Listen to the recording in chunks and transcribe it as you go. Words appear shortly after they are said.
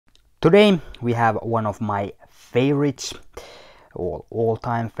Today we have one of my favorites,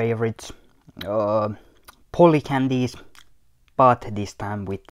 all-time favorites, Polly candies, but this time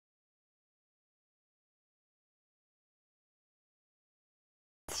with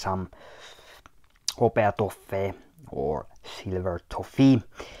some Hopeatoffee or silver toffee,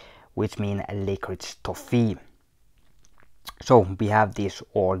 which means licorice toffee. So we have these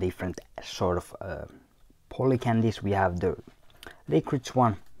all different sort of Polly candies. We have the licorice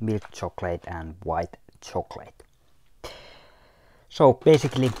one, milk chocolate and white chocolate. So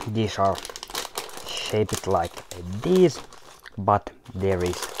basically these are shaped like these, but there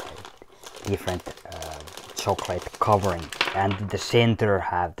is a different chocolate covering, and the center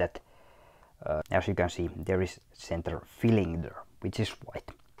have that, as you can see, there is center filling there, which is white,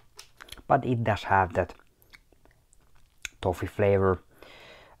 but it does have that toffee flavor.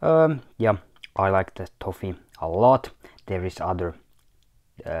 Yeah, I like the toffee a lot. There is other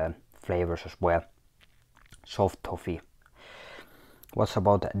flavors as well. Soft toffee. What's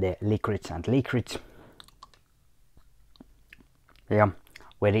about the licorice and licorice? Yeah,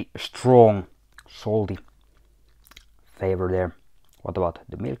 very strong, salty flavor there. What about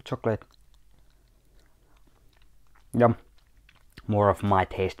the milk chocolate? Yeah, more of my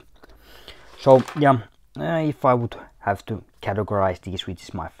taste. So yeah, if I would have to categorize these, which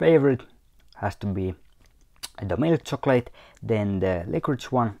is my favorite, has to be the milk chocolate, then the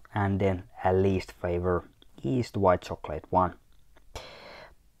licorice one, and then at least flavor is the white chocolate one.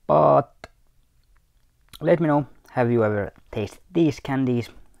 But let me know, have you ever tasted these candies?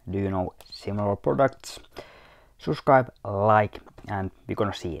 Do you know similar products? Subscribe, like, and we're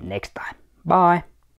gonna see you next time. Bye!